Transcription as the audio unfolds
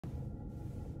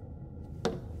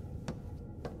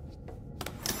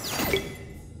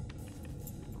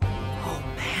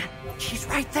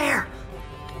right there.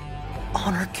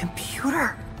 On her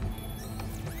computer.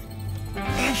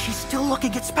 And she's still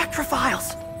looking at Spectra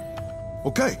files.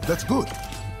 Okay, that's good.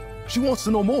 She wants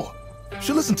to know more.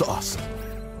 She'll listen to us.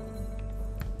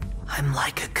 I'm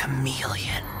like a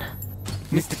chameleon.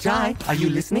 Mr. Chai, are you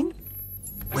listening?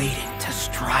 Waiting to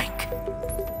strike.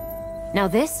 Now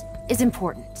this is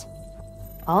important.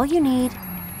 All you need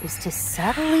is to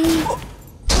subtly...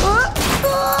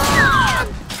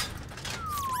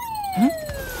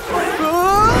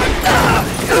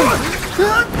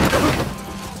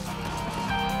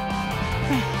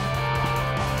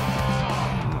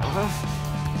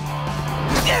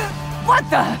 What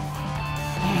the?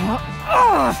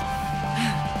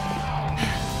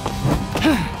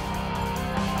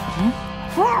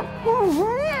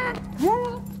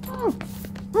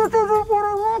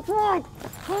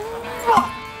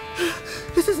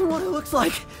 This isn't what it looks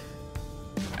like.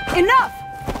 Enough!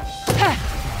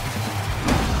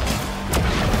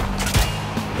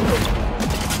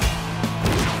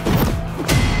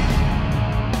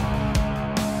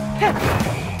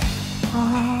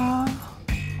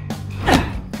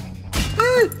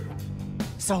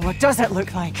 So what does it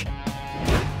look like?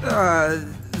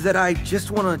 That I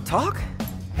just want to talk?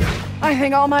 I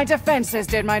think all my defenses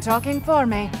did my talking for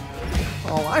me.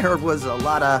 All I heard was a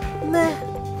lot of meh.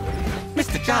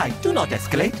 Mr. Chai, do not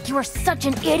escalate. You are such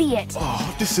an idiot!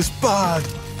 Oh, this is bad.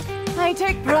 I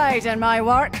take pride in my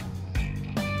work.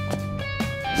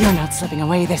 You're not slipping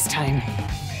away this time.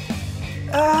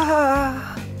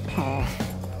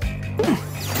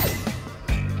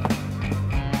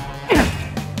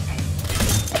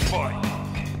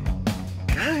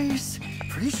 Guys,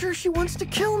 pretty sure she wants to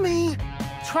kill me.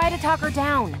 Try to talk her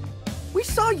down. We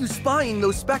saw you spying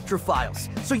those Spectra files,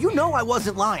 so you know I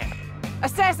wasn't lying.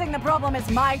 Assessing the problem is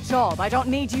my job. I don't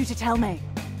need you to tell me.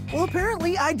 Well,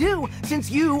 apparently I do,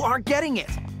 since you aren't getting it.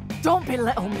 Don't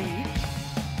belittle me.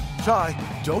 Chai,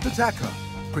 don't attack her.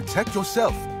 Protect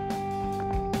yourself.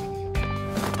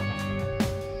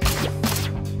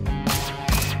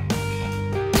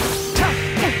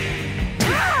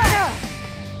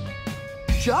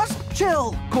 Just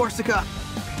chill, Korsica.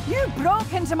 You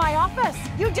broke into my office.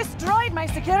 You destroyed my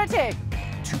security.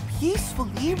 To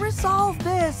peacefully resolve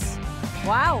this.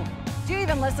 Wow. Do you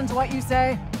even listen to what you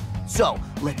say? So,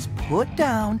 let's put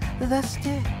down the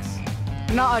sticks.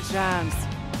 Not a chance.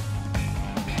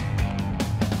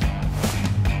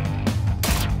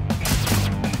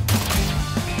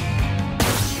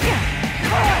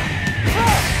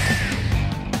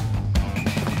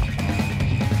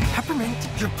 Peppermint,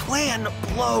 your plan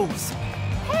blows.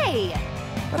 Hey!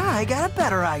 But I got a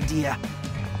better idea.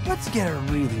 Let's get her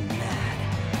really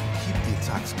mad. Keep the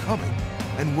attacks coming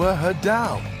and wear her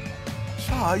down.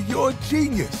 Chai, you're a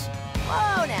genius.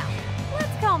 Whoa now.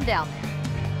 Let's calm down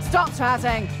there. Stop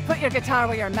chatting. Put your guitar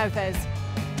where your mouth is.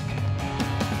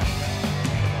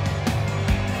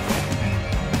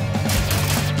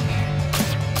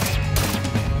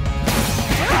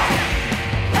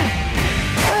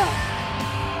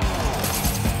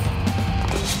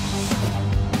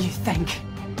 You think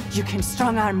you can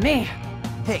strong-arm me?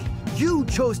 Hey, you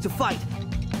chose to fight.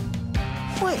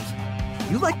 Wait,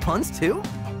 you like puns too?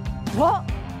 What?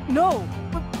 No.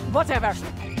 Whatever.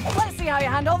 Let's see how you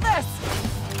handle this.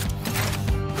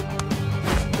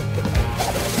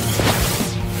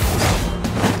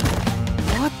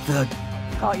 What the?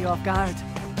 Caught you off guard.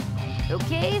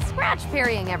 Okay, scratch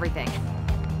parrying everything.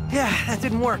 Yeah, that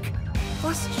didn't work.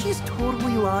 Plus, she's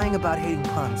totally lying about hating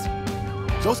puns.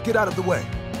 Just get out of the way,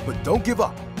 but don't give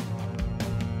up.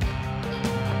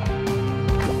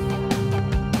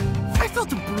 I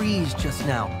felt a breeze just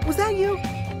now. Was that you?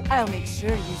 I'll make sure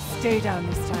you stay down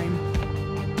this time.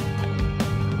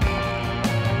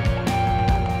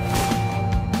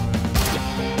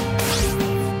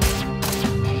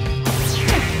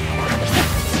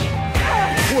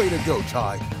 Way to go,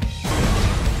 Chai.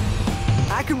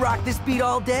 I can rock this beat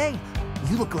all day.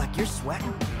 You look like you're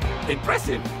sweating.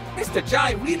 Impressive. Mr.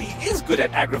 Chai really is good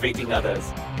at aggravating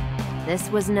others. This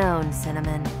was known,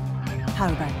 Cinnamon. How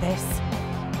about this?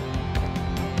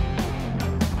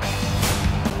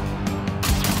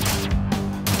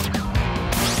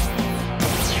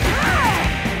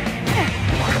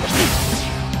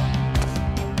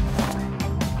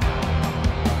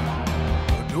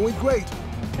 You're doing great.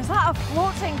 Is that a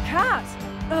floating cat?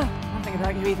 Ugh, nothing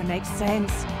about you even makes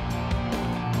sense.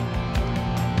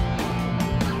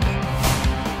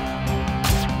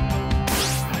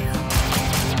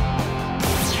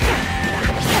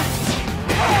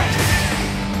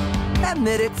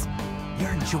 Admit it.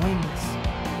 You're enjoying this.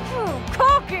 You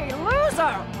cocky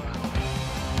loser!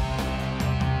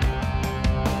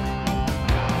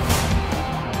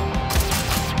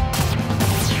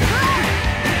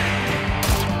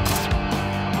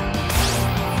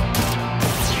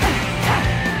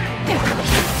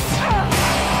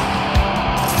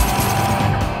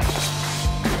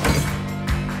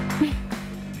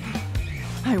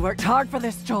 worked hard for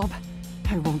this job.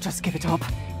 I won't just give it up.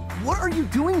 What are you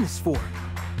doing this for?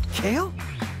 Kale?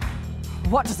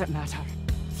 What does it matter?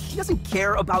 He doesn't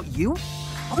care about you.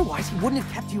 Otherwise, he wouldn't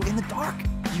have kept you in the dark.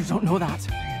 You don't know that.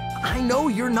 I know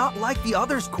you're not like the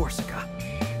others, Korsica.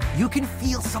 You can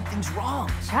feel something's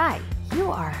wrong. Chai, you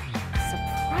are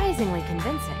surprisingly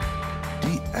convincing.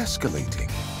 De-escalating.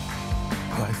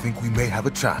 I think we may have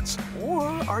a chance. Or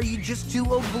are you just too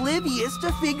oblivious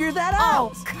to figure that Oh,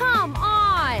 out? come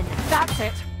on! That's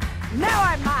it. Now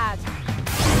I'm mad.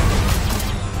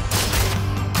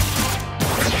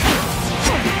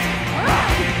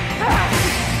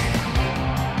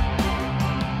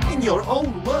 In your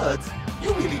own words,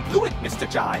 you really blew it, Mr.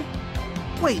 Jai.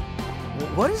 Wait,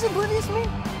 what does oblivious mean?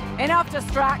 Enough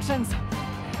distractions.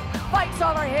 Fight's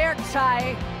over here,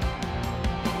 Chai.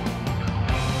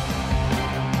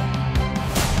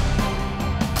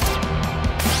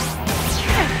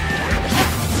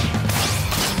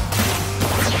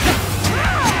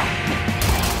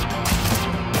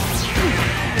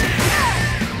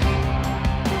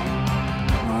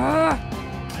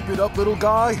 Keep it up, little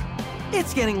guy.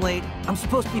 It's getting late. I'm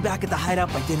supposed to be back at the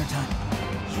hideout by dinner time.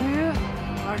 You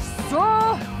are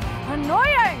so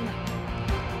annoying!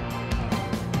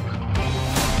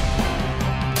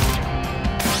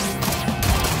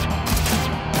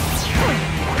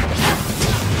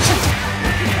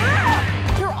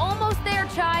 You're almost there,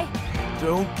 Chai.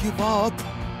 Don't give up.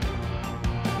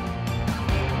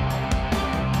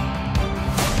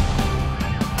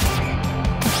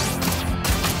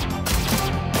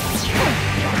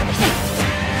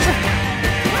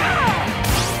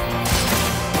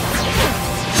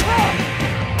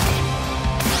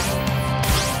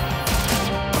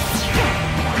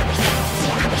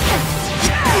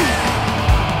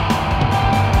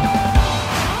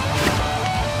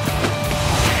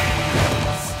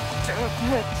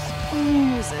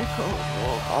 Musical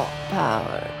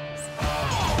powers.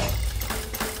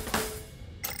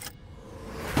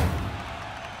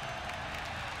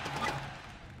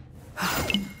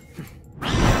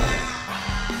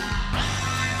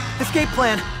 Escape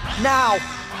plan, now!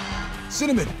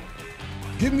 Cinnamon,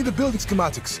 give me the building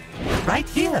schematics. Right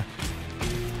here.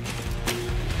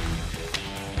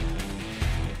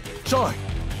 Chai,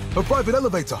 a private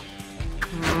elevator.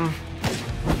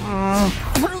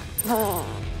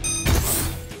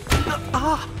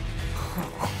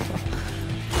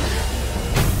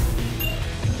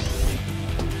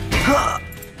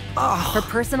 Her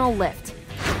personal lift.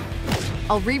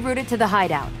 I'll reroute it to the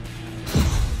hideout.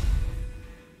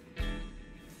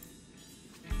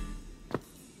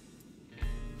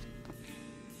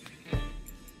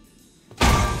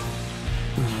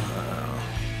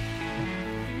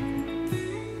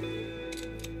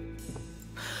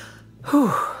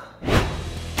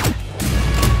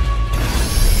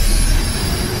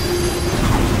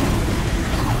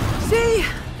 See?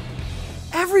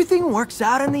 Everything works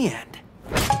out in the end.